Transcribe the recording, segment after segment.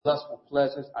lustful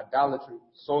pleasures, idolatry,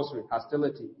 sorcery,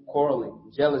 hostility,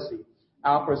 quarreling, jealousy,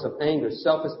 outbursts of anger,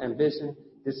 selfish ambition,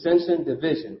 dissension,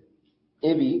 division,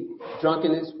 envy,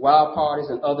 drunkenness, wild parties,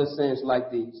 and other sins like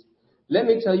these. Let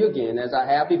me tell you again, as I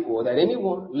have before, that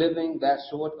anyone living that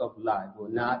sort of life will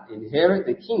not inherit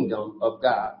the kingdom of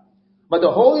God. But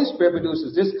the Holy Spirit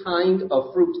produces this kind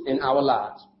of fruit in our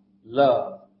lives: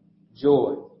 love,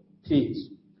 joy, peace,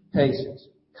 patience,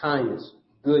 kindness,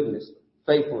 goodness,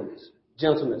 faithfulness,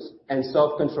 gentleness, and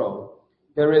self-control.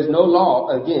 There is no law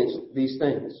against these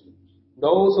things.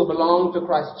 Those who belong to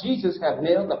Christ Jesus have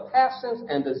nailed the passions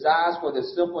and desires for their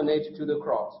sinful nature to the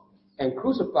cross and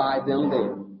crucified them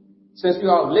there. Since we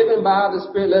are living by the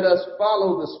Spirit, let us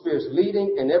follow the Spirit's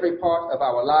leading in every part of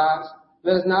our lives.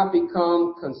 Let us not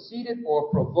become conceited or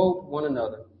provoke one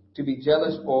another to be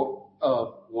jealous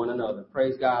of one another.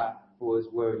 Praise God for His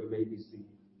word. You may be seated.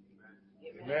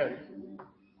 Amen.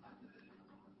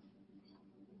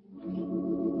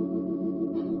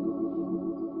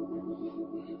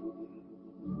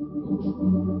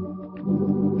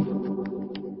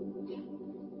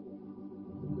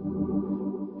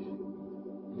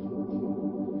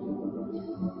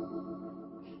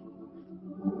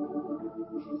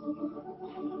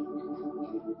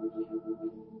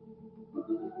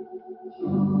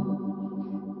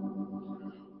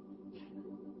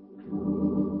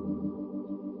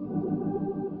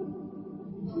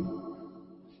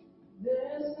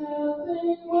 There's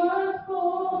nothing worth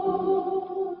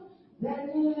more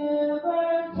that can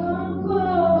ever come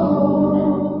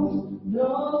close.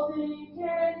 Nothing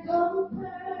can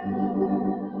compare.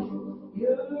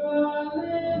 You're a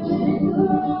living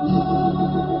God.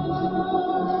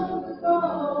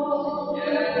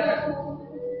 Yeah.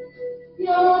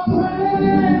 Your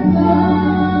presence,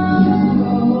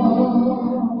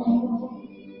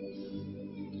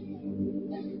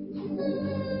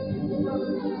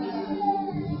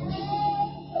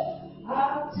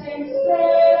 I've tasted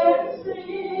and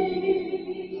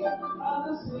seen of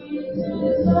the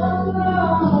sweetness of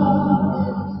love,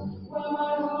 where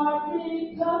my heart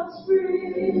becomes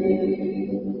free,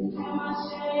 and my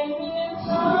shame is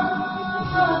undone.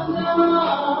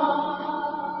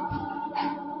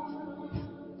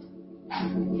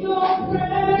 Your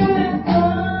presence,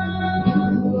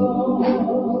 Lord.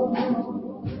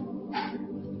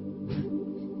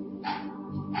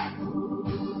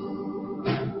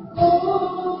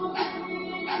 Holy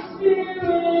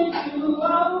Spirit, you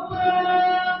are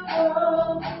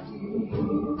welcome here.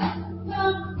 The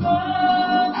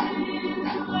bodies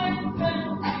lengthen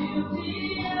till the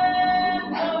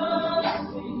atmosphere.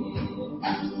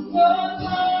 Your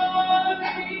love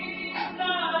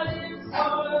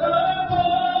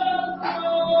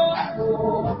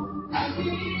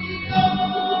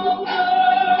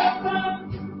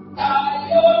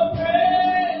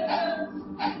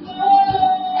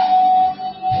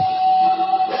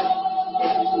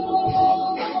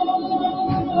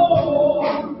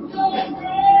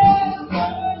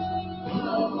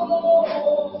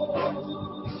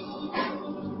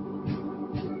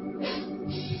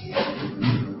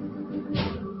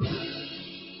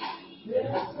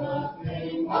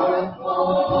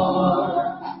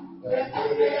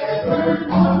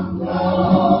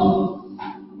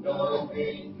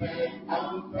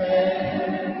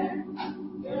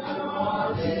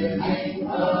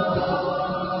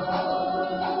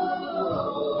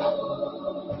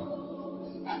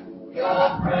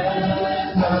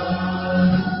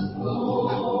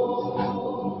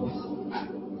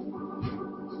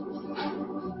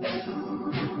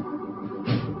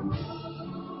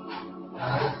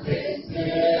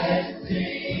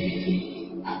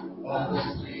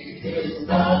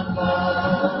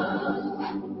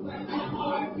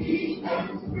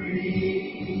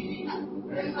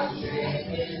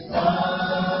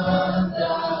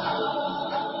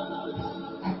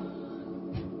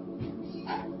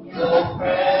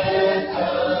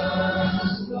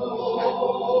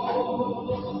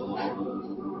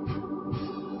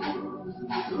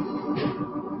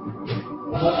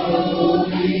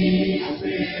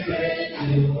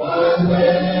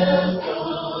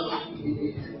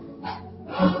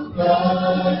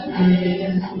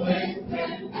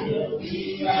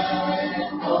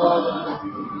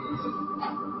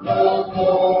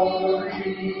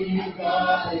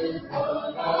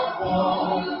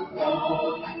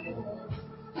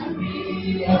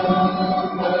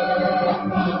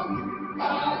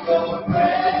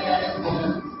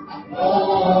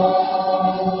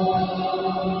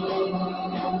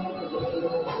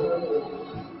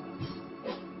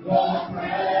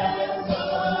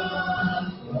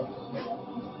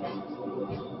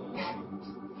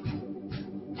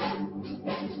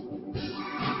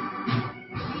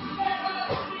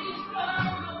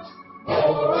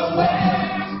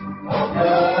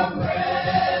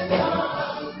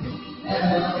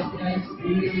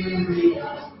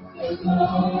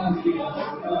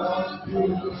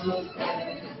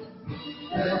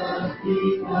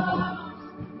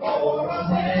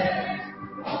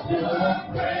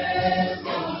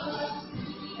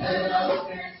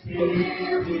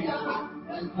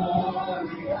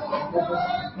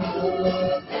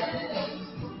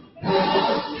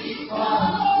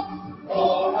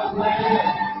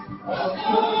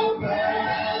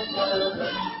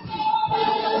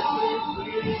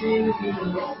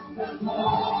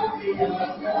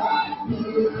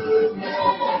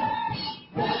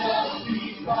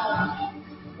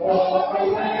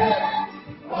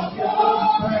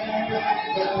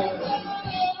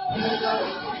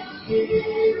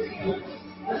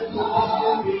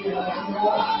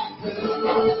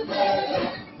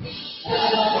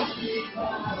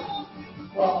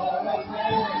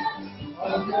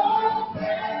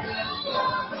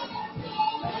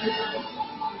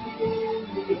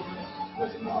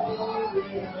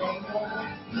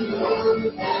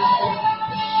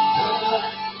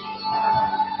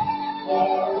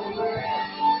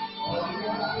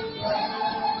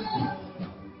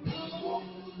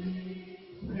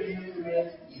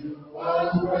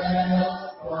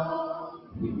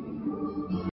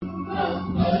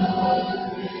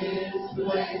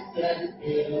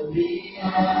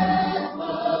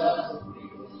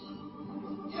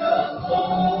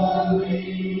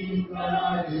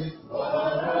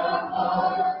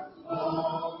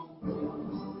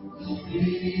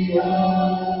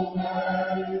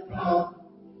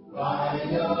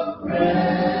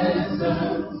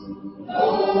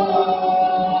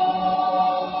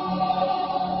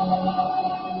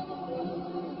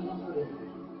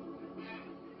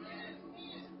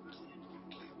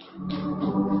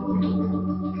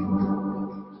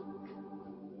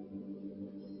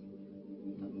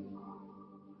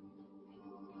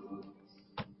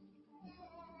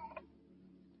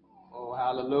Oh,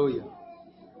 hallelujah.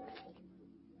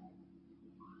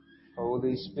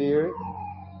 Holy Spirit,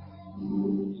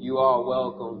 you are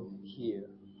welcome here.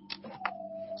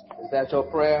 Is that your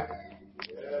prayer?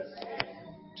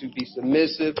 To be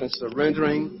submissive and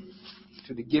surrendering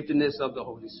to the giftedness of the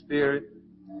Holy Spirit.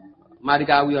 Mighty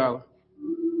God, we are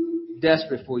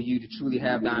desperate for you to truly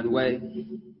have thine way.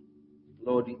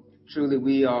 Lord, truly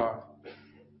we are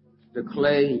the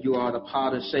clay and you are the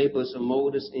potter. Shape us and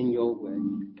mold us in your way.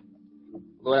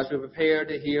 Lord, as we prepare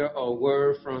to hear a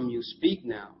word from you, speak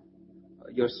now.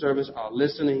 Your servants are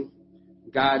listening.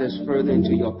 Guide us further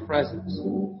into your presence.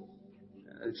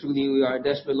 Truly we are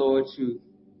desperate, Lord, to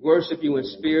worship you in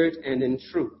spirit and in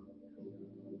truth.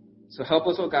 So help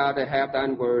us, O God, to have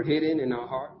thine word hidden in our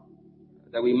heart,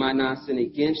 that we might not sin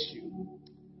against you.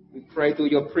 We pray through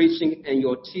your preaching and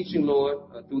your teaching, Lord,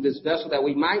 through this vessel, that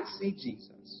we might see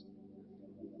Jesus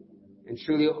and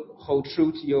truly hold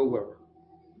true to your word.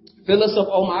 Fill us up,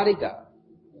 Almighty God,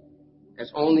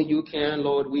 as only you can,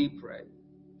 Lord, we pray.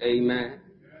 Amen.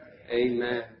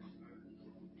 Amen.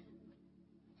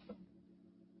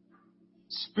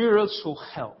 Spiritual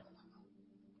health.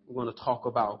 We're going to talk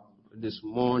about this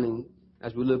morning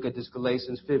as we look at this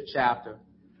Galatians 5th chapter,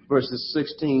 verses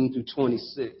 16 to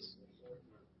 26.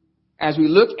 As we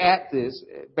look at this,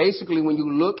 basically when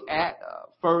you look at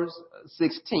verse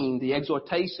 16, the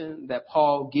exhortation that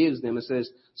Paul gives them, it says,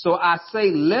 "So I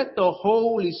say, let the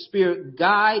Holy Spirit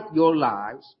guide your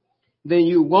lives, then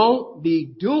you won't be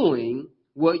doing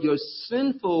what your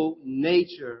sinful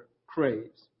nature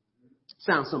craves."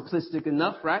 Sounds simplistic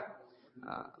enough, right?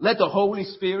 Let the Holy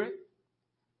Spirit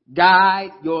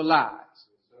guide your lives.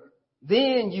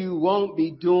 Then you won't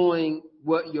be doing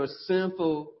what your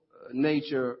sinful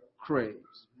nature craves.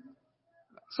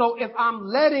 So if I'm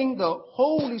letting the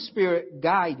Holy Spirit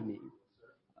guide me,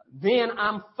 then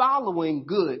I'm following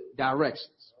good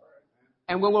directions.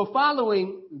 And when we're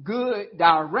following good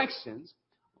directions,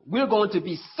 we're going to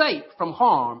be safe from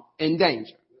harm and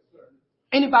danger.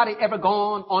 Anybody ever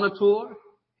gone on a tour?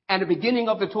 At the beginning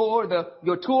of the tour,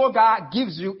 your tour guide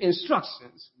gives you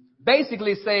instructions.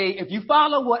 Basically say, if you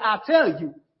follow what I tell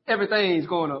you, everything's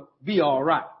going to be all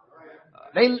right.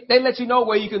 They let you know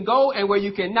where you can go and where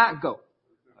you cannot go.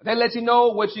 They let you know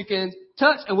what you can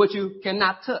touch and what you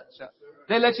cannot touch.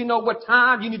 They let you know what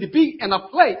time you need to be in a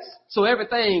place so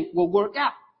everything will work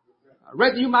out.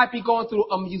 Whether you might be going through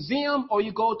a museum or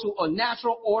you go to a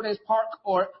natural ordinance park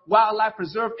or wildlife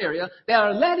preserve area, they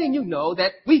are letting you know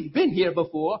that we've been here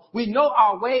before. We know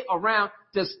our way around.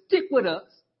 Just stick with us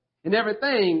and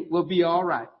everything will be all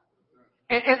right.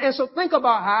 And so think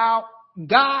about how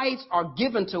guides are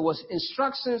given to us.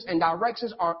 Instructions and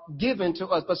directions are given to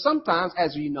us. But sometimes,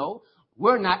 as you know,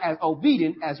 we're not as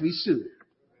obedient as we should.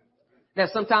 That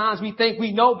sometimes we think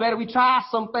we know better. We try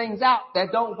some things out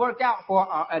that don't work out for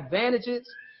our advantages.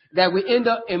 that we end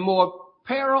up in more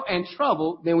peril and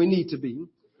trouble than we need to be.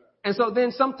 And so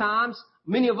then sometimes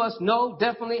many of us know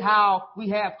definitely how we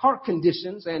have heart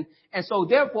conditions. And so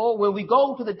therefore, when we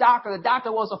go to the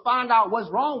doctor wants to find out what's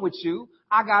wrong with you.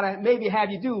 I got to maybe have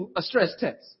you do a stress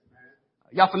test.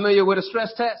 Y'all familiar with a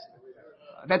stress test?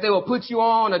 That they will put you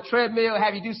on a treadmill,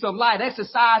 have you do some light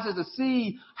exercises to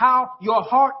see how your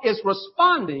heart is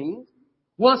responding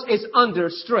once it's under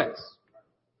stress.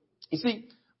 You see,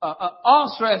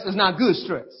 all stress is not good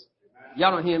stress.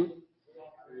 Y'all don't hear me?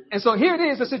 And so here it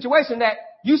is, a situation that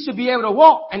you should be able to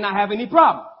walk and not have any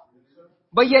problem.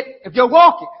 But yet, if you're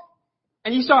walking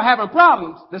and you start having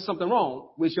problems, there's something wrong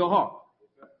with your heart.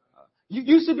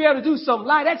 You should be able to do some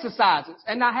light exercises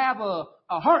and not have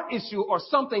a heart issue or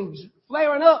something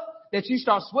flaring up that you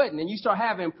start sweating and you start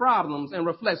having problems and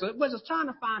reflex. So what it's trying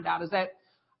to find out is that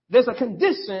there's a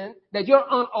condition that you're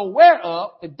unaware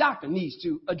of the doctor needs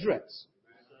to address.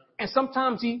 And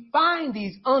sometimes you find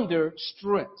these under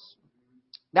stress.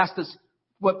 That's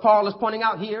what Paul is pointing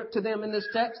out here to them in this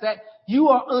text, that you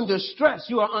are under stress.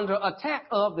 You are under attack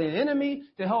of the enemy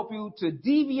to help you to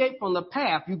deviate from the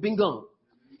path you've been going.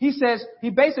 He says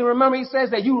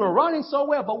that you were running so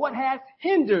well, but what has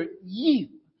hindered you?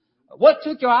 What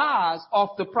took your eyes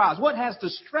off the prize? What has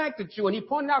distracted you? And he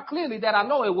pointed out clearly that I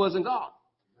know it wasn't God.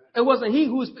 It wasn't he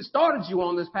who started you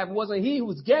on this path. It wasn't he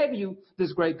who gave you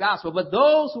this great gospel. But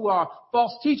those who are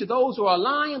false teachers, those who are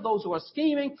lying, those who are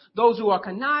scheming, those who are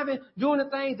conniving, doing the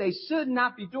things they should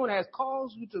not be doing has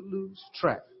caused you to lose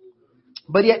track.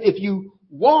 But yet if you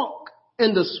walk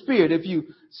in the Spirit, if you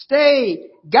stay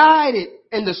guided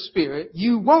in the Spirit,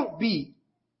 you won't be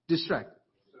distracted.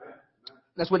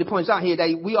 That's what he points out here,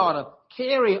 that we ought to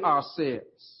carry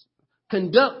ourselves,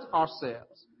 conduct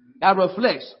ourselves. That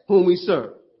reflects whom we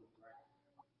serve.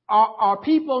 Are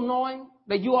people knowing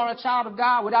that you are a child of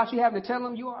God without you having to tell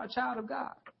them you are a child of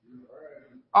God?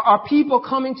 Are people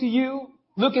coming to you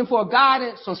looking for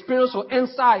guidance or spiritual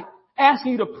insight,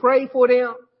 asking you to pray for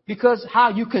them because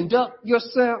how you conduct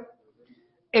yourself?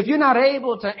 If you're not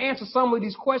able to answer some of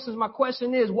these questions, my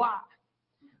question is why?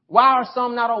 Why are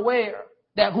some not aware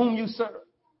that whom you serve?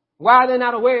 Why are they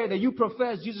not aware that you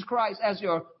profess Jesus Christ as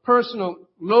your personal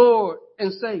Lord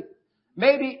and Savior?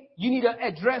 Maybe you need to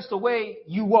address the way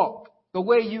you walk, the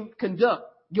way you conduct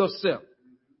yourself.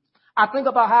 I think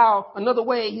about how another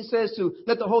way he says to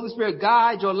let the Holy Spirit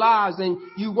guide your lives and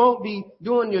you won't be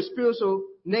doing your spiritual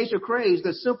nature craves.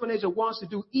 The sinful nature wants to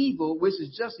do evil, which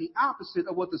is just the opposite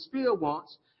of what the Spirit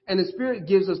wants. And the Spirit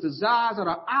gives us desires that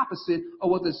are opposite of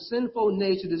what the sinful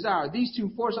nature desires. These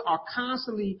two forces are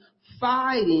constantly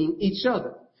fighting each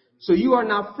other. So you are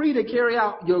not free to carry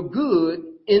out your good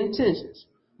intentions.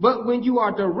 But when you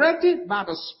are directed by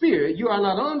the Spirit, you are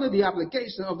not under the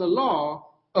application of the law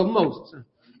of Moses.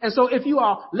 And so if you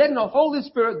are letting the Holy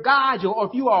Spirit guide you, or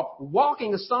if you are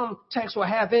walking, as some texts will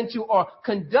have into, or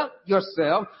conduct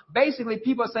yourself, basically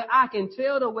people say, I can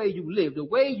tell the way you live, the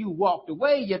way you walk, the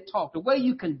way you talk, the way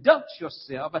you conduct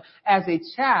yourself as a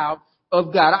child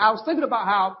of God. I was thinking about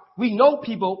how we know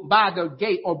people by their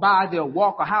gait or by their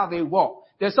walk or how they walk.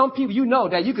 There's some people you know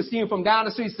that you can see them from down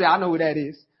the street and say, I know who that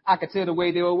is. I can tell the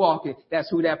way they were walking. That's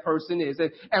who that person is.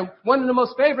 And one of the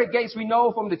most favorite gaits we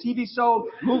know from the TV show,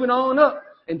 Moving On Up,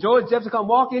 and George Jefferson come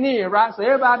walking in, right? So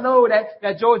everybody know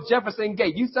that George Jefferson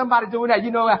gate. You somebody doing that, you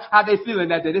know how they feeling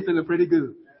that day. They feeling pretty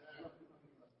good.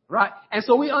 Right? And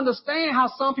so we understand how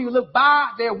some people look by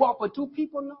their walk, but do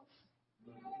people know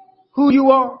who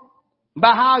you are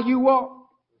by how you walk?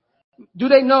 Do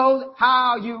they know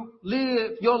how you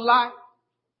live your life?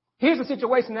 Here's a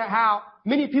situation that how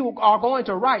many people are going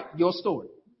to write your story.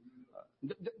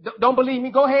 Don't believe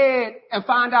me? Go ahead and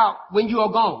find out when you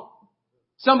are gone.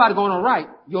 Somebody's going to write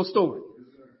your story.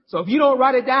 So if you don't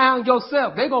write it down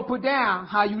yourself, they're going to put down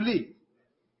how you live.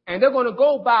 And they're going to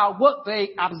go by what they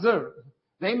observe.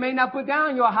 They may not put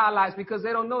down your highlights because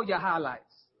they don't know your highlights.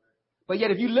 But yet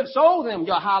if you show them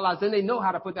your highlights, then they know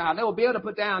how to put down. They will be able to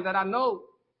put down that I know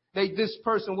this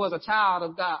person was a child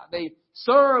of God. They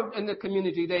served in the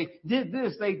community. They did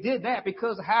this. They did that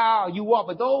because of how you walk.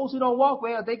 But those who don't walk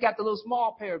well, they got the little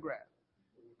small paragraph.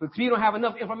 Because you don't have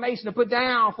enough information to put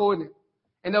down for them.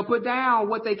 And they'll put down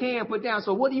what they can put down.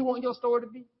 So what do you want your story to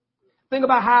be? Think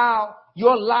about how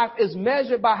your life is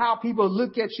measured by how people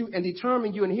look at you and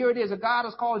determine you. And here it is, that God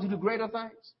has called you to greater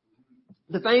things.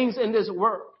 The things in this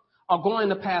world are going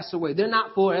to pass away. They're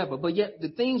not forever. But yet the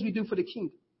things we do for the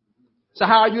kingdom. So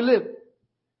how are you living?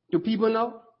 Do people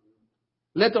know?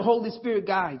 Let the Holy Spirit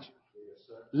guide you.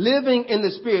 Living in the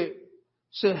Spirit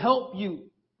should help you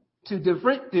to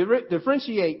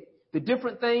differentiate the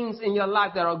different things in your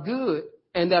life that are good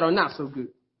and that are not so good.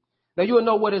 that you will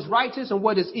know what is righteous and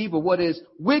what is evil, what is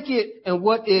wicked and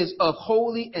what is of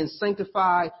holy and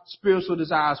sanctified spiritual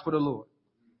desires for the Lord.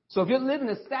 So if you're living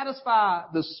to satisfy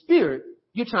the spirit,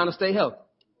 you're trying to stay healthy.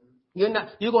 You're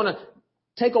going to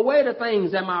take away the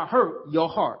things that might hurt your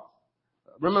heart.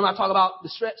 Remember I talk about the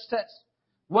stretch test?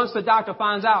 Once the doctor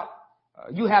finds out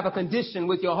you have a condition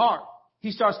with your heart,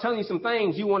 he starts telling you some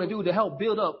things you want to do to help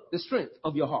build up the strength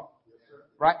of your heart.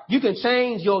 Right? You can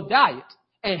change your diet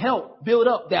and help build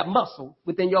up that muscle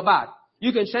within your body.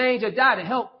 You can change your diet and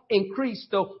help increase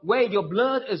the way your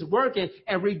blood is working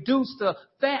and reduce the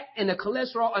fat and the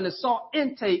cholesterol and the salt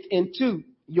intake into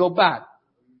your body.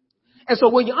 And so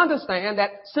when you understand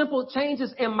that simple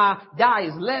changes in my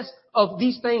diet, less of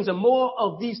these things and more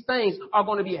of these things are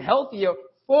going to be healthier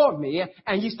for me,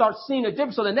 and you start seeing a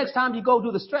difference. So the next time you go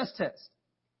do the stress test,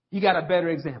 you got a better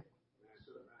example.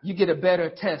 You get a better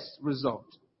test result.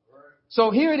 So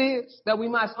here it is that we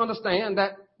must understand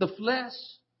that the flesh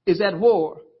is at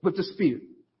war with the spirit.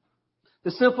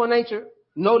 The sinful nature,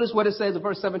 notice what it says in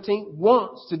verse 17,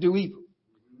 wants to do evil,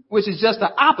 which is just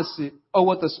the opposite of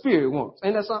what the spirit wants.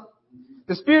 Ain't that something?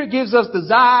 The spirit gives us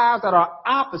desires that are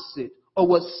opposite of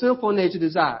what sinful nature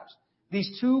desires.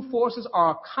 These two forces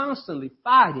are constantly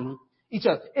fighting each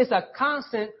other. It's a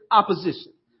constant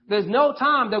opposition. There's no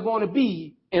time they're going to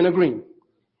be in agreement.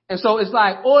 And so it's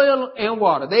like oil and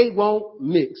water. They won't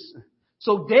mix.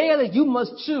 So daily you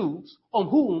must choose on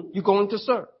whom you're going to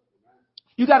serve.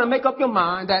 You got to make up your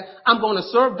mind that I'm going to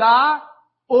serve God,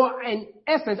 or in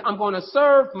essence, I'm going to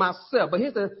serve myself. But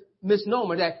here's the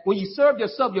misnomer that when you serve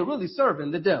yourself, you're really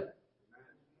serving the devil.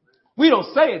 We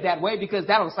don't say it that way because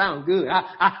that don't sound good.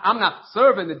 I'm not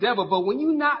serving the devil, but when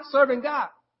you're not serving God.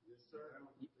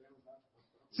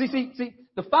 See,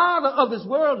 the father of this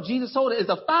world, Jesus told us, is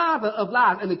the father of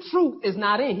lies, and the truth is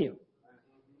not in him.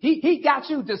 He got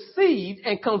you deceived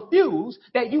and confused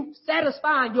that you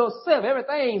satisfying yourself.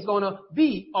 Everything's going to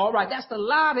be all right. That's the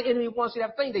lie the enemy wants you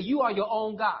to think, that you are your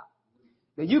own God.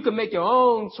 That you can make your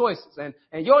own choices,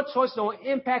 and your choices don't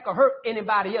impact or hurt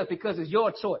anybody else because it's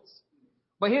your choice.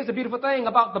 But here's the beautiful thing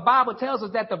about the Bible tells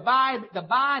us that the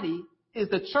body is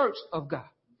the church of God.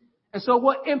 And so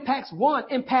what impacts one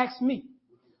impacts me.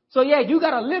 So yeah, you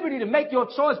got a liberty to make your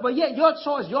choice, but yet your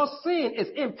choice, your sin is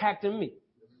impacting me.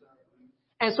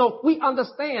 And so we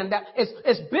understand that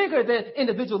it's bigger than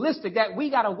individualistic, that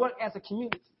we got to work as a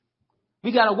community.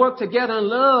 We got to work together and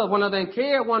love one another and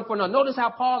care one for another. Notice how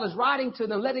Paul is writing to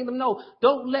them, letting them know,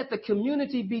 don't let the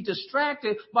community be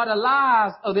distracted by the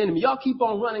lies of the enemy. Y'all keep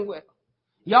on running with them.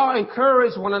 Y'all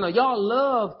encourage one another. Y'all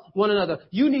love one another.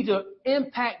 You need to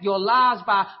impact your lives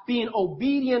by being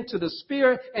obedient to the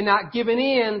Spirit and not giving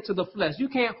in to the flesh. You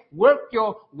can't work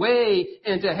your way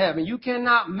into heaven. You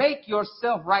cannot make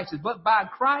yourself righteous. But by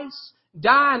Christ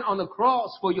dying on the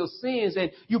cross for your sins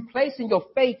and you placing your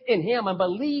faith in Him and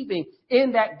believing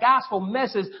in that gospel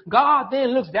message, God then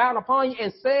looks down upon you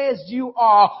and says you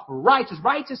are righteous.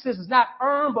 Righteousness is not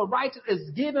earned, but righteousness is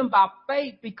given by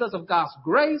faith because of God's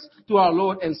grace through our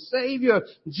Lord and Savior,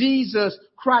 Jesus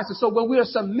Christ. And so when we are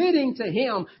submitting to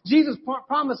Him, Jesus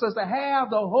promised us to have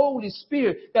the Holy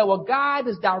Spirit that will guide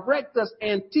us, direct us,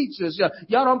 and teach us.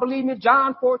 Y'all don't believe me?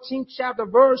 John 14, chapter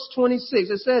verse 26,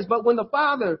 it says, but when the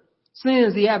Father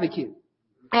sends the advocate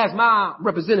as my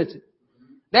representative,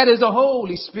 that is the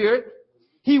Holy Spirit,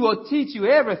 He will teach you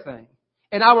everything,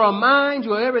 and I will remind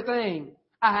you of everything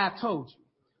I have told you.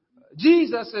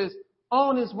 Jesus is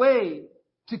on His way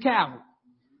to Calvary.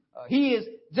 He is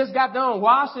just got done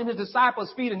washing His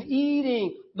disciples' feet and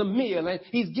eating the meal, and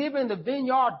He's giving the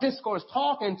vineyard discourse,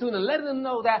 talking to them and letting them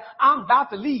know that I'm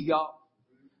about to leave y'all.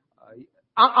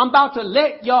 I'm about to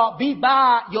let y'all be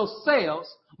by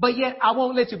yourselves, but yet I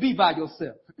won't let you be by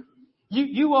yourself.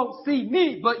 You won't see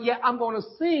me, but yet I'm going to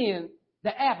send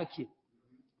the advocate.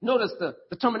 Notice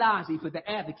the terminology for the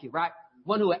advocate, right?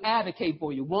 One who will advocate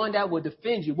for you, one that will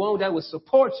defend you, one that will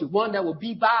support you, one that will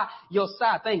be by your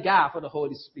side. Thank God for the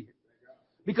Holy Spirit.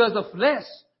 Because the flesh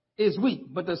is weak,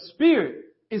 but the Spirit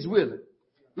is willing.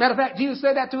 Matter of fact, Jesus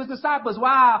said that to His disciples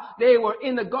while they were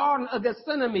in the Garden of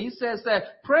Gethsemane. He says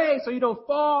that pray so you don't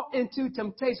fall into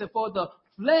temptation, for the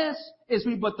flesh is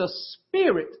weak, but the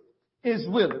Spirit is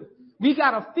willing. We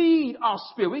got to feed our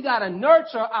spirit. We got to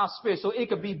nurture our spirit so it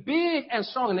could be big and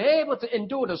strong and able to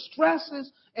endure the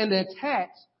stresses and the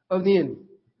attacks of the enemy.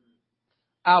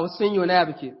 I will send you an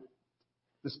advocate,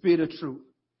 the Spirit of truth.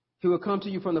 He will come to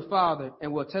you from the Father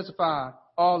and will testify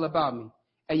all about me.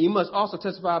 And you must also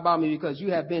testify about me because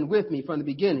you have been with me from the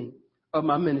beginning of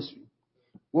my ministry.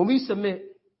 When we submit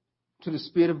to the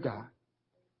Spirit of God,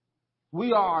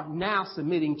 we are now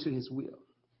submitting to His will.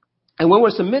 And when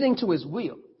we're submitting to His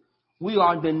will, we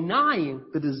are denying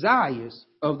the desires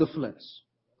of the flesh.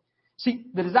 See,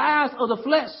 the desires of the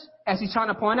flesh, as he's trying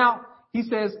to point out, he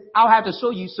says, I'll have to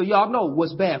show you so y'all know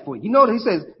what's bad for you. You know that he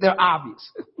says they're obvious.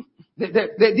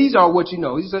 These are what you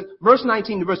know. He said, verse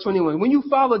 19 to verse 21, when you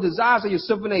follow the desires of your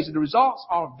sinful nature, the results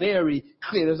are very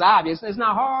clear. It's obvious. It's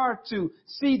not hard to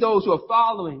see those who are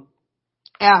following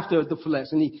after the flesh.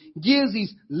 And he gives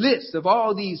these lists of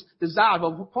all these desires.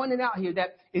 But we're pointing out here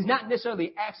that it's not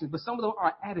necessarily actions, but some of them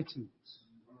are attitudes.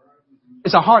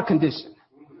 It's a heart condition.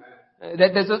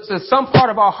 That there's some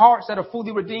part of our hearts that are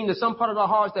fully redeemed. There's some part of our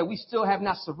hearts that we still have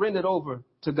not surrendered over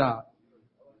to God.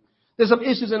 There's some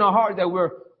issues in our heart that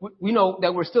we know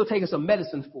that we're still taking some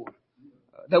medicine for,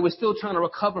 that we're still trying to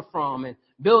recover from and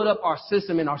build up our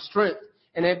system and our strength.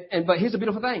 But here's the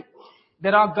beautiful thing,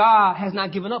 that our God has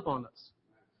not given up on us.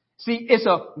 See, it's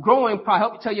a growing process.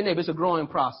 Help me tell your neighbor, it's a growing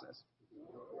process.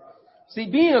 See,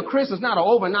 being a Christian is not an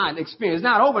overnight experience. It's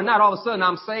not overnight all of a sudden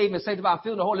I'm saved and sanctified,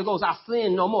 filled with the Holy Ghost. I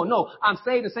sin no more. No, I'm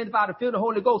saved and sanctified and filled with the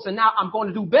Holy Ghost, and now I'm going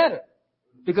to do better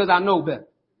because I know better.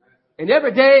 And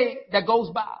every day that goes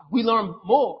by, we learn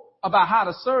more about how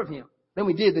to serve him than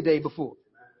we did the day before.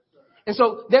 And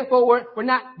so, therefore, we're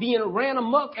not being ran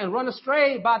amok and run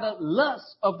astray by the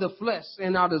lust of the flesh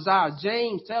and our desires.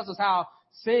 James tells us how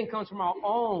sin comes from our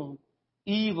own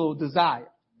evil desire.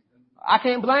 I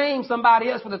can't blame somebody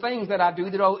else for the things that I do,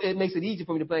 though it makes it easy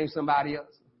for me to blame somebody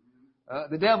else.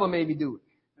 The devil made me do it.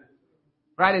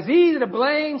 Right? It's easy to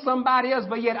blame somebody else,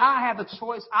 but yet I had the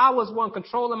choice. I was one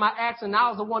controlling my acts, and I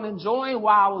was the one enjoying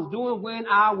what I was doing when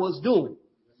I was doing.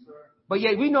 But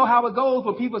yet we know how it goes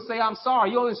when people say, I'm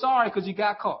sorry. You're only sorry because you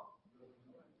got caught.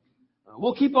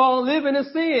 We'll keep on living in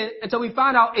sin until we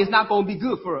find out it's not going to be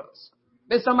good for us.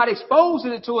 Then somebody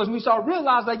exposes it to us and we start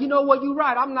realizing that, you know what, you're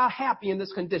right. I'm not happy in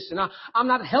this condition. I'm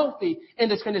not healthy in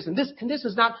this condition. This condition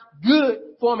is not good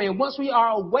for me. And once we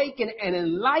are awakened and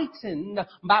enlightened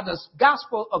by the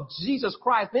gospel of Jesus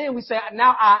Christ, then we say,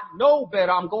 now I know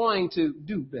better. I'm going to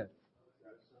do better.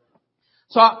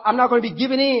 So I'm not going to be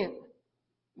giving in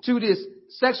to this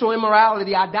sexual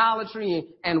immorality, idolatry,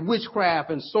 and witchcraft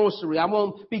and sorcery. I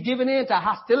won't be giving in to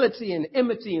hostility and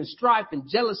enmity and strife and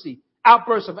jealousy,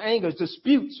 outbursts of anger,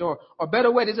 disputes, or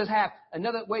better way to just have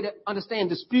another way to understand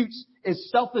disputes is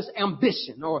selfish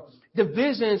ambition or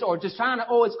divisions or just trying to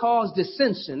always cause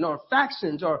dissension or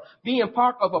factions or being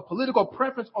part of a political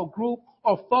preference or group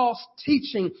or false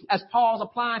teaching as Paul's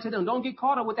applying to them. Don't get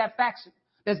caught up with that faction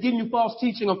that's giving you false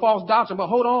teaching or false doctrine, but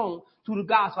hold on to the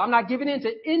gospel. I'm not giving in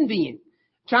to envying,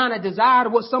 trying to desire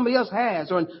what somebody else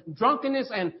has, or drunkenness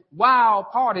and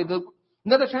wild party.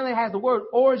 Another translation has the word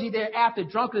orgy there after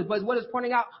drunkenness, but what it's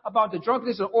pointing out about the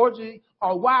drunkenness or orgy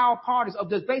or wild parties of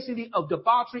just basically of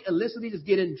debauchery, illicitly, just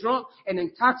getting drunk and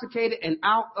intoxicated and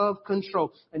out of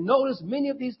control. And notice many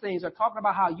of these things are talking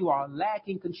about how you are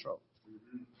lacking control.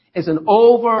 It's an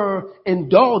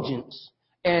overindulgence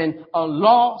and a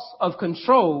loss of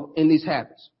control in these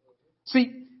habits.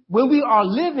 See, when we are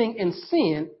living in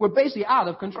sin, we're basically out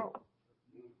of control.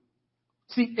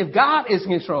 See, if God is in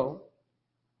control,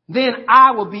 then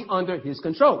I will be under his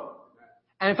control.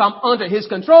 And if I'm under his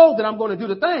control, then I'm going to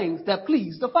do the things that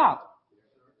please the Father.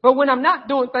 But when I'm not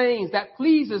doing things that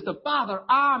pleases the Father,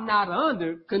 I'm not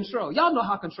under control. Y'all know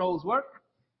how controls work.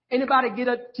 Anybody get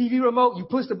a TV remote, you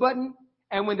push the button,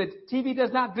 and when the TV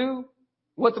does not do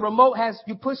what the remote has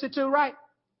you push it to, right?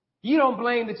 You don't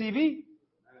blame the TV.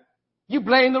 You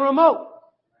blame the remote.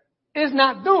 It's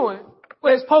not doing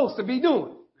what it's supposed to be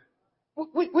doing.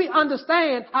 We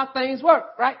understand how things work,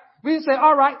 right? We say,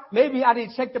 all right, maybe I need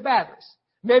to check the batteries.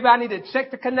 Maybe I need to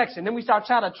check the connection. Then we start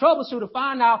trying to troubleshoot to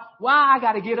find out why I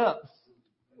got to get up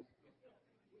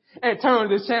and turn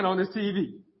this channel on this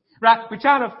TV, right? We're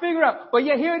trying to figure out, but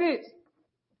yet here it is.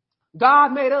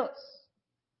 God made us.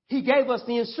 He gave us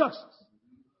the instructions.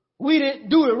 We didn't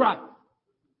do it right.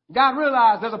 God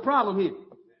realized there's a problem here.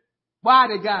 Why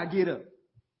did God get up?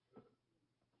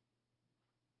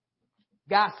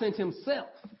 God sent himself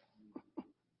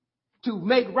to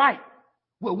make right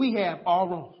what we have all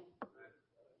wrong,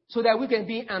 so that we can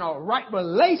be in a right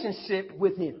relationship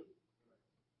with him.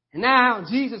 And now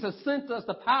Jesus has sent us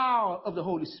the power of the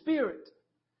Holy Spirit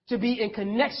to be in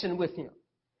connection with him.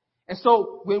 And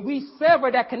so when we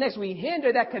sever that connection, we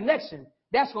hinder that connection,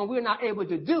 that's when we're not able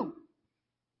to do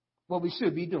what we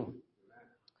should be doing.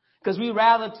 Because we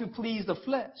rather to please the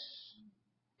flesh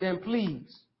than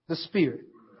please the Spirit.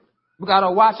 We got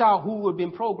to watch out who we've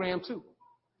been programmed to.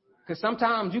 Because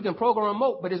sometimes you can program a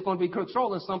remote, but it's going to be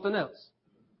controlling something else.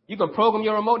 You can program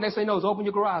your remote, next thing you know, it's open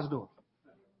your garage door.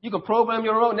 You can program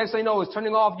your remote, next thing you know, it's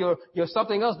turning off your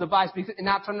something else device and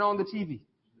not turning on the TV.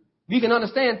 We can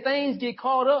understand things get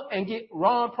caught up and get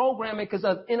wrong programming because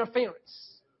of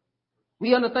interference.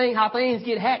 We understand how things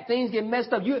get hacked, things get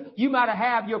messed up. You might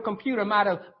have your computer might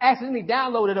have accidentally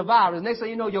downloaded a virus. Next thing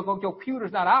you know, your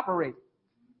computer's not operating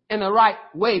in the right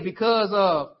way because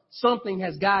of something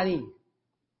has got in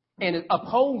and is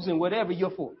opposing whatever you're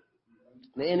for.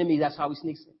 The enemy, that's how he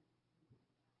sneaks in.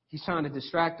 He's trying to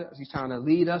distract us. He's trying to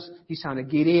lead us. He's trying to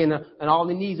get in. And all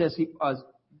he needs, as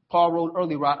Paul wrote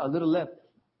earlier, right, a little leaven.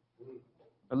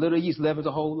 A little yeast leavens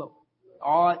a whole loaf.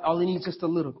 All he needs is just a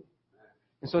little.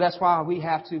 And so that's why we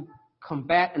have to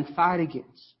combat and fight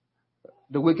against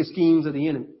the wicked schemes of the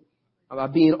enemy by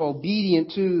being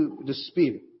obedient to the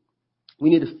Spirit. We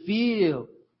need to feel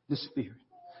the Spirit.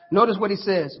 Notice what he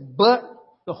says, but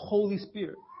the Holy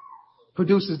Spirit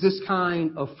produces this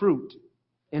kind of fruit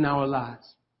in our lives.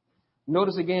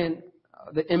 Notice again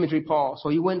the imagery, Paul. So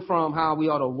he went from how we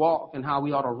ought to walk and how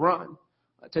we ought to run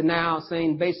to now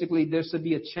saying basically there should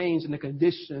be a change in the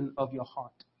condition of your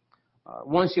heart.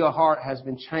 Once your heart has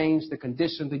been changed, the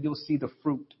condition, that you'll see the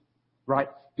fruit, right?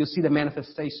 You'll see the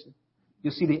manifestation.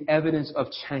 You'll see the evidence of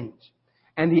change.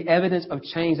 And the evidence of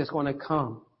change that's going to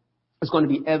come is going to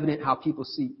be evident how people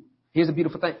see you. Here's a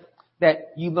beautiful thing,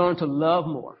 that you learn to love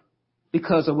more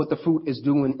because of what the fruit is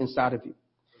doing inside of you.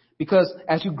 Because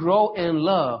as you grow in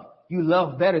love, you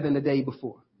love better than the day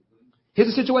before.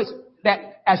 Here's the situation,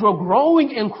 that as we're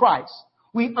growing in Christ,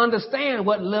 we understand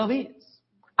what love is.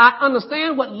 I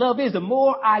understand what love is. The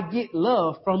more I get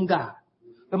love from God,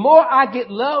 the more I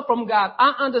get love from God,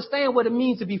 I understand what it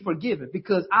means to be forgiven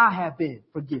because I have been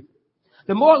forgiven.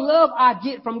 The more love I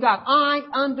get from God, I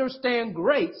understand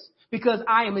grace because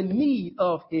I am in need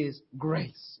of His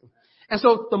grace. And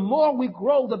so the more we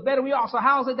grow, the better we are. So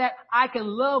how is it that I can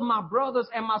love my brothers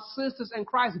and my sisters in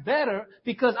Christ better?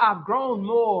 Because I've grown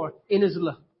more in His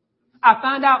love. I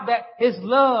found out that His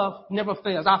love never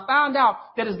fails. I found out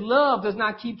that His love does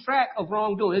not keep track of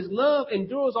wrongdoing. His love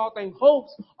endures all things,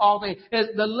 hopes all things.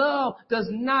 The love does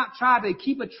not try to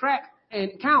keep a track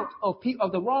and count of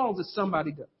the wrongs that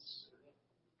somebody does.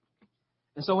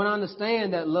 And so when I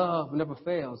understand that love never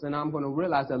fails, then I'm going to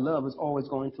realize that love is always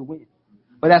going to win.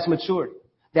 But that's maturity.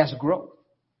 That's growth.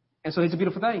 And so here's a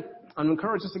beautiful thing. I'm going to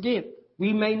encourage us again.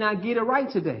 We may not get it right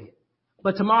today,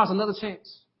 but tomorrow's another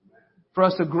chance for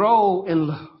us to grow in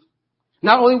love.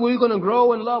 Not only are we going to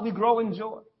grow in love, we grow in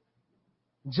joy.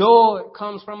 Joy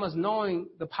comes from us knowing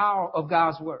the power of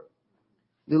God's word.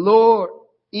 The Lord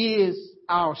is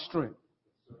our strength.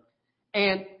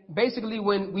 And basically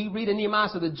when we read in Nehemiah,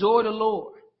 so the joy of the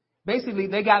Lord, basically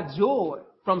they got joy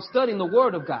from studying the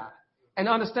word of God and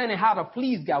understanding how to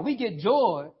please God. We get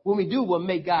joy when we do what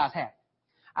make God happy.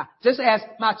 Just as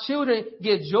my children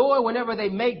get joy whenever they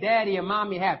make daddy and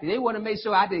mommy happy. They want to make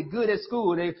sure I did good at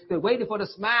school. They're waiting for the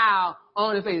smile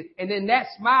on their face. And then that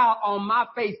smile on my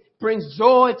face brings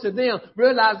joy to them.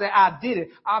 Realize that I did it.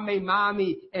 I made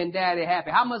mommy and daddy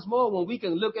happy. How much more when we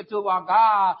can look into our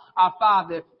God, our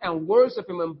Father, and worship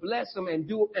Him and bless Him and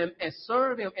do and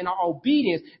serve Him in our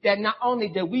obedience, that not only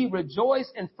do we rejoice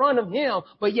in front of Him,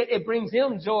 but yet it brings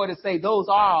Him joy to say, those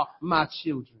are my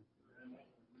children.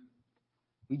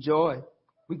 We joy.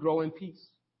 We grow in peace.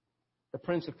 The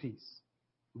Prince of Peace.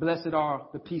 Blessed are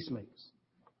the peacemakers.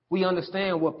 We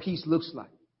understand what peace looks like.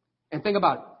 And think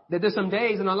about it. That there's some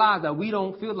days in our lives that we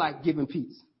don't feel like giving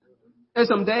peace. There's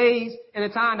some days in a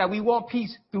time that we want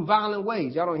peace through violent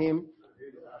ways. Y'all don't hear me?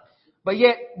 But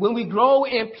yet, when we grow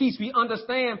in peace, we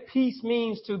understand peace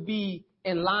means to be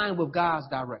in line with God's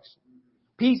direction.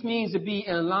 Peace means to be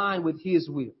in line with His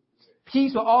will.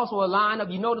 Peace will also align up.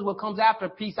 You notice what comes after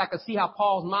peace. I could see how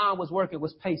Paul's mind was working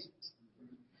was patience.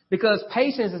 Because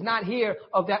patience is not here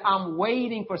of that I'm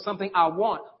waiting for something I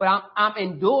want, but I'm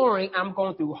enduring. I'm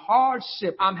going through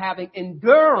hardship. I'm having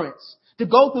endurance to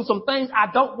go through some things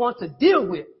I don't want to deal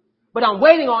with, but I'm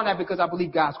waiting on that because I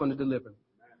believe God's going to deliver me.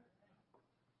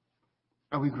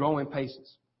 And we grow in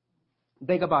patience.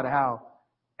 Think about it, how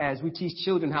as we teach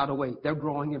children how to wait, they're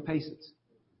growing in patience.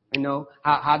 You know,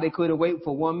 how they couldn't wait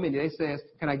for 1 minute. They says,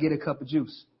 can I get a cup of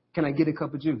juice? Can I get a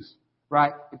cup of juice?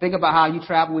 Right? And think about how you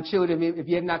travel with children. If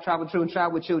you have not traveled with children,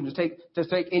 travel with children. Just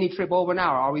take any trip over an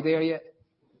hour. Are we there yet?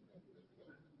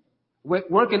 We're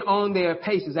working on their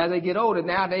patience. As they get older,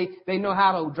 now they know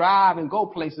how to drive and go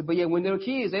places. But yet when they're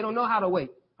kids, they don't know how to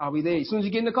wait. Are we there? As soon as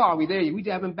you get in the car, are we there? We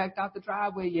haven't backed out the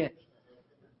driveway yet.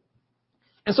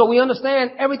 And so we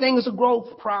understand everything is a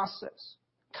growth process.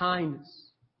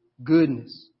 Kindness,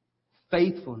 goodness,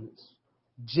 faithfulness,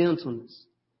 gentleness,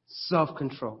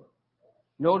 self-control.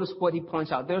 Notice what he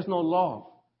points out. There's no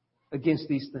law against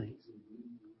these things.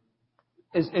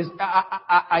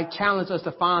 I challenge us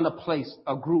to find a place,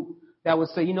 a group that would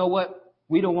say, you know what?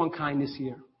 We don't want kindness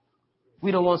here.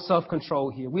 We don't want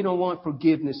self-control here. We don't want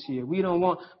forgiveness here.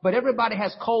 But everybody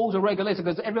has codes and regulations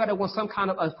because everybody wants some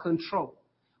kind of control.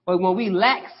 But when we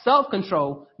lack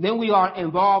self-control, then we are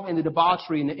involved in the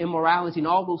debauchery and the immorality and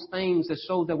all those things that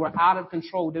show that we're out of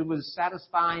control, that we're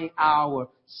satisfying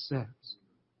ourselves.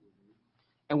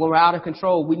 And when we're out of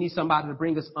control, we need somebody to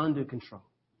bring us under control.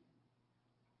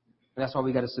 And that's why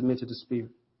we got to submit to the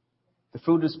Spirit. The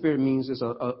fruit of the Spirit means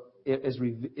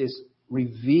it's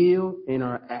revealed in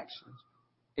our actions.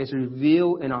 It's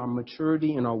revealed in our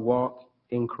maturity and our walk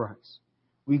in Christ.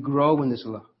 We grow in this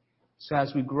love. So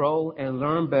as we grow and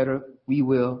learn better, we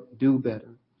will do better.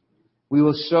 We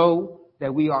will show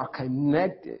that we are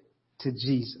connected to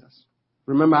Jesus.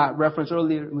 Remember I referenced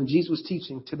earlier when Jesus was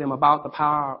teaching to them about the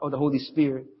power of the Holy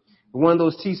Spirit. One of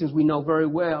those teachings we know very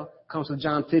well comes from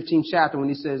John 15 chapter when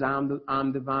he says, I'm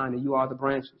the vine and you are the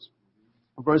branches.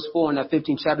 Verse 4 in that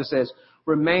 15th chapter says,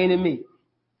 remain in me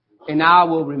and I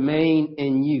will remain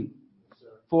in you.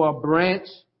 For a branch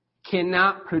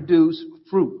cannot produce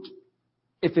fruit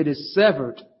if it is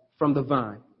severed from the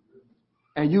vine.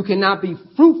 And you cannot be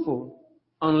fruitful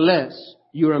unless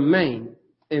you remain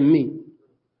in me.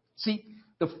 See,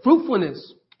 the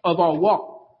fruitfulness of our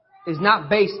walk is not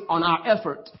based on our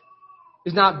effort.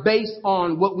 It's not based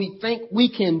on what we think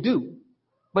we can do,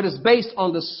 but it's based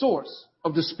on the source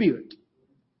of the Spirit.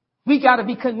 We got to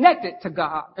be connected to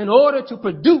God in order to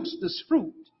produce this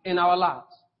fruit in our lives.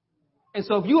 And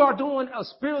so if you are doing a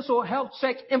spiritual health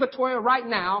check inventory right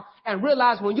now and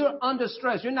realize when you're under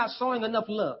stress, you're not showing enough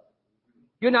love.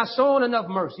 You're not showing enough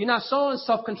mercy. You're not showing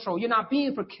self-control. You're not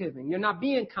being forgiving. You're not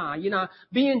being kind. You're not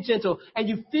being gentle. And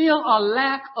you feel a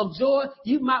lack of joy,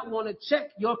 you might want to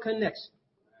check your connection.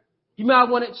 You might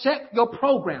want to check your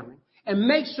programming and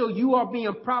make sure you are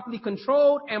being properly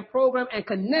controlled and programmed and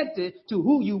connected to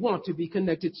who you want to be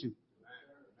connected to.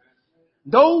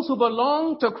 Those who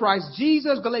belong to Christ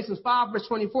Jesus, Galatians 5 verse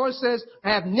 24 says,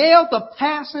 have nailed the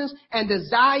passions and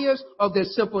desires of their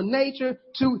simple nature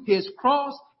to his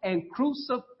cross and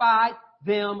crucified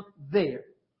them there.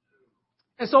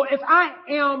 And so if I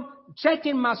am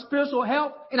checking my spiritual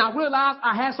health and I realize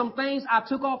I had some things I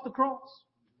took off the cross.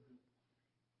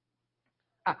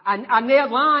 I nailed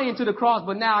lying to the cross,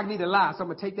 but now I need to lie. So I'm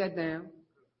going to take that down.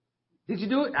 Did you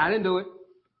do it? I didn't do it. It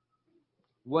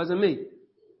wasn't me.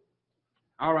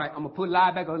 All right, I'm going to put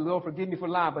lie back. Oh, Lord, forgive me for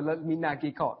lying, but let me not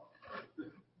get caught.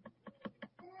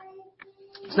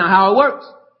 It's not how it works.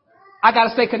 I got to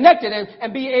stay connected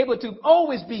and be able to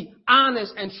always be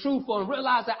honest and truthful and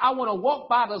realize that I want to walk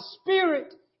by the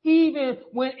Spirit even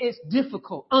when it's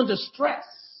difficult, under stress.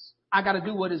 I got to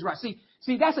do what is right.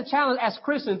 See, that's a challenge as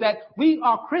Christians, that we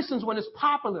are Christians when it's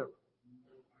popular.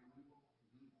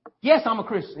 Yes, I'm a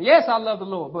Christian. Yes, I love the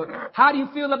Lord. But how do you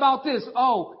feel about this?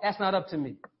 Oh, that's not up to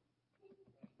me.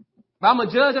 But I'm going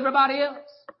to judge everybody else.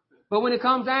 But when it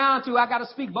comes down to I got to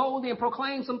speak boldly and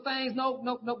proclaim some things, nope,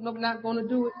 not going to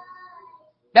do it.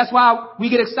 That's why we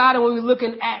get excited when we look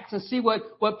in Acts and see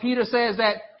what Peter says,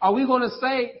 that are we going to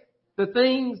say the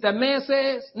things that man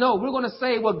says? No, we're going to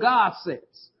say what God says.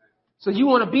 So you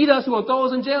want to beat us, you want to throw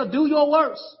us in jail? Do your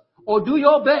worst or do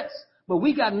your best. But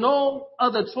we got no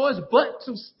other choice but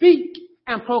to speak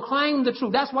and proclaim the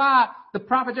truth. That's why the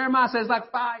prophet Jeremiah says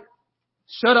like fire,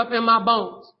 shut up in my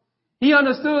bones. He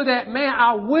understood that, man,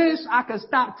 I wish I could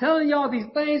stop telling y'all these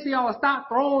things so y'all would stop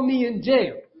throwing me in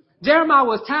jail. Jeremiah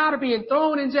was tired of being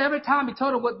thrown in jail. Every time he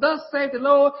told them what thus saith the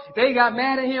Lord, they got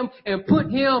mad at him and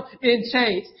put him in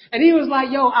chains. And he was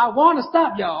like, yo, I want to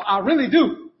stop y'all. I really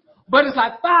do. But it's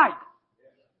like fire.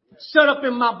 Shut up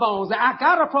in my bones. I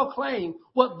got to proclaim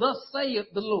what thus saith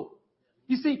the Lord.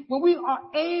 You see, when we are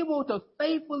able to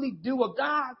faithfully do what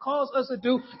God calls us to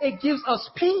do, it gives us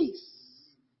peace.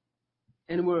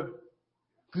 And we're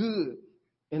good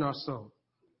in our soul.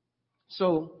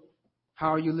 So, how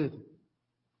are you living?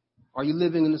 Are you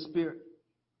living in the Spirit?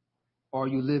 Or are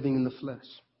you living in the flesh?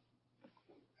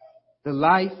 The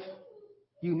life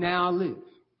you now live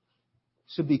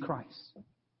should be Christ.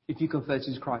 If you confess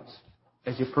Jesus Christ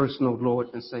as your personal Lord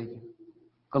and Savior.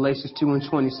 Galatians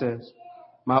 2:20 says,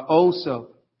 my old self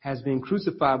has been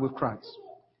crucified with Christ.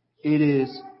 It is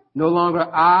no longer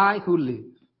I who live,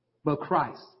 but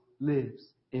Christ lives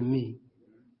in me.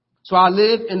 So I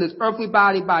live in this earthly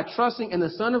body by trusting in the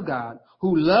Son of God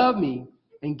who loved me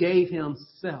and gave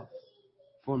himself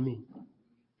for me.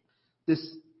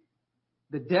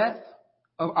 The death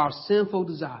of our sinful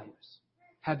desires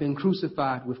have been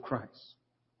crucified with Christ.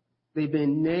 They've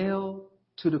been nailed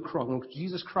to the cross. When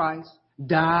Jesus Christ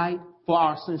died for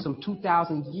our sins some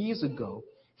 2,000 years ago,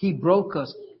 he broke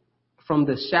us from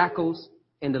the shackles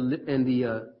and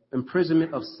the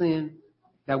imprisonment of sin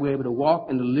that we're able to walk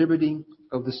in the liberty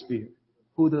of the Spirit.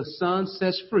 Who the Son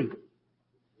sets free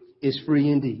is free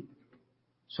indeed.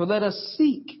 So let us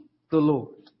seek the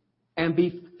Lord and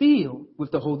be filled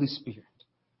with the Holy Spirit.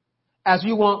 As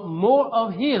we want more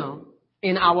of Him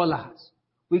in our lives,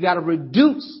 we got to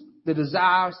reduce the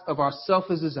desires of our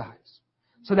selfish desires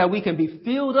so that we can be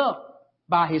filled up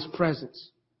by His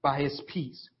presence, by His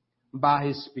peace, by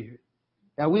His Spirit.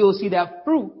 That we will see that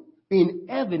fruit being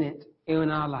evident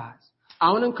in our lives. I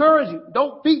want to encourage you,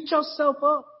 don't beat yourself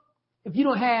up if you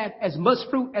don't have as much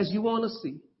fruit as you want to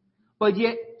see. But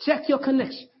yet, check your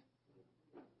connection.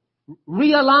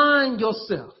 Realign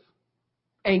yourself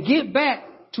and get back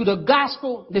to the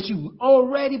gospel that you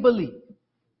already believe.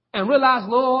 And realize,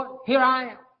 Lord, here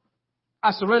I am.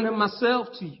 I surrender myself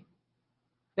to you,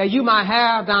 that you might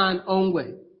have thine own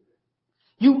way.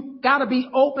 You got to be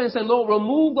open and say, Lord,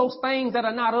 remove those things that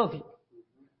are not of you.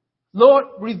 Lord,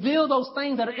 reveal those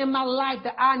things that are in my life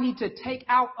that I need to take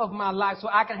out of my life so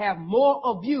I can have more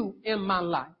of you in my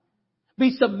life.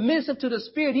 Be submissive to the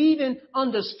Spirit, even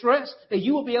under stress, that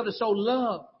you will be able to show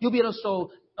love. You'll be able to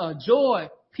show joy,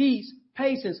 peace,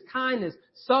 patience, kindness,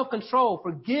 self-control,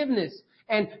 forgiveness,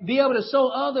 and be able to show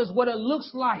others what it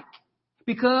looks like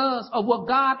because of what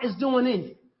God is doing in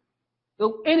you. The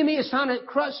enemy is trying to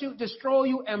crush you, destroy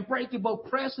you, and break you, but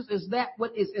precious is that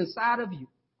what is inside of you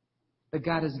that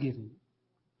God has given you,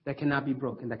 that cannot be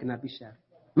broken, that cannot be shattered.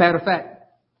 Matter of fact,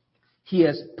 He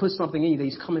has put something in you that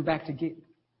He's coming back to get.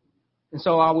 And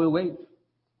so I will wait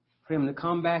for Him to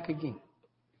come back again.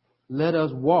 Let us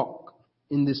walk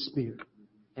in this Spirit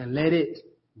and let it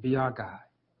be our guide,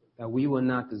 that we will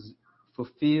not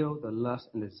fulfill the lust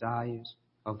and desires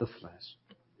of the flesh,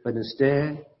 but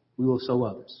instead we will show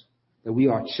others that we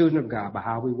are children of God by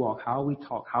how we walk, how we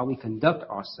talk, how we conduct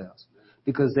ourselves,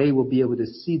 because they will be able to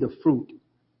see the fruit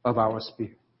of our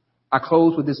Spirit. I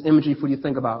close with this imagery for you to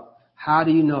think about. How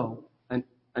do you know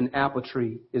an apple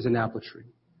tree is an apple tree?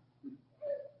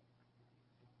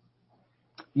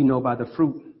 You know by the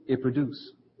fruit it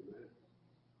produces.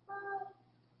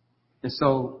 And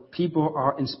so people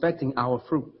are inspecting our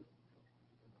fruit.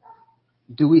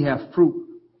 Do we have fruit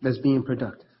that's being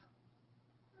productive?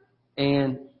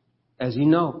 And as you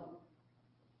know,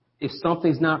 if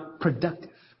something's not productive,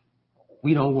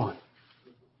 we don't want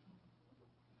it.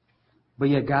 But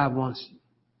yet God wants you.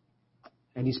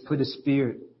 And He's put His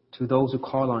Spirit to those who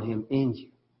call on Him in you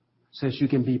so that you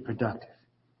can be productive.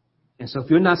 And so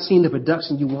if you're not seeing the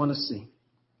production you want to see,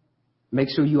 make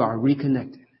sure you are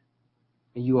reconnected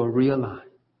and you are realigned.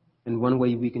 And one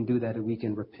way we can do that is we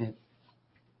can repent.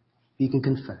 We can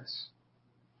confess.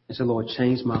 And say, Lord,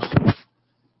 change my heart.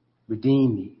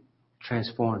 Redeem me.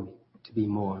 Transform me to be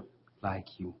more like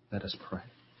you. Let us pray.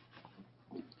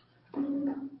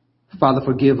 Father,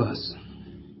 forgive us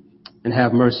and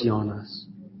have mercy on us.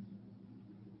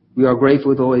 We are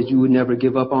grateful, Lord, that you would never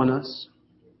give up on us,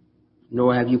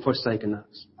 nor have you forsaken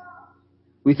us.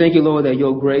 We thank you, Lord, that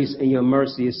your grace and your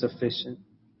mercy is sufficient.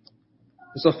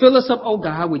 And so fill us up, oh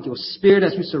God, with your Spirit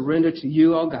as we surrender to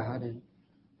you, oh God. And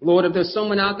Lord, if there's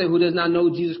someone out there who does not know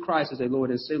Jesus Christ as their Lord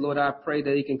and say, Lord, I pray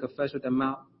that he can confess with their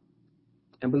mouth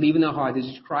and believe in their heart that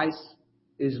Jesus Christ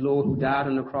is Lord, who died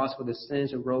on the cross for the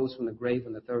sins and rose from the grave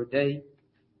on the third day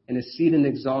and is seated and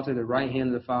exalted at the right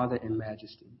hand of the Father in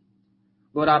majesty.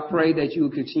 Lord, I pray that you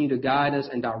will continue to guide us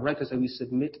and direct us as we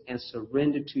submit and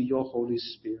surrender to your Holy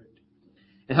Spirit.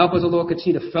 And help us, O Lord,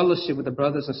 continue to fellowship with the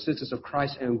brothers and sisters of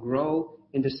Christ and grow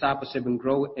in discipleship and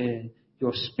grow in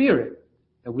your Spirit,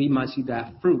 that we might see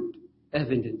that fruit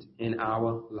evident in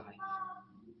our life.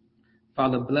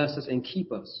 Father, bless us and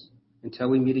keep us until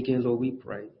we meet again, Lord, we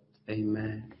pray.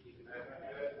 Amen.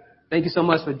 Thank you so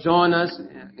much for joining us.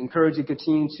 I encourage you to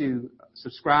continue to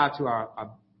subscribe to our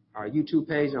YouTube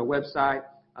page and our website,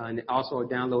 and also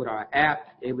download our app,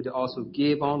 able to also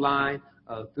give online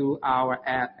through our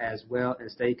app as well,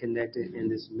 and stay connected in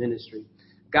this ministry.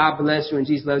 God bless you, and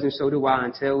Jesus loves you, so do I,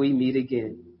 until we meet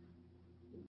again.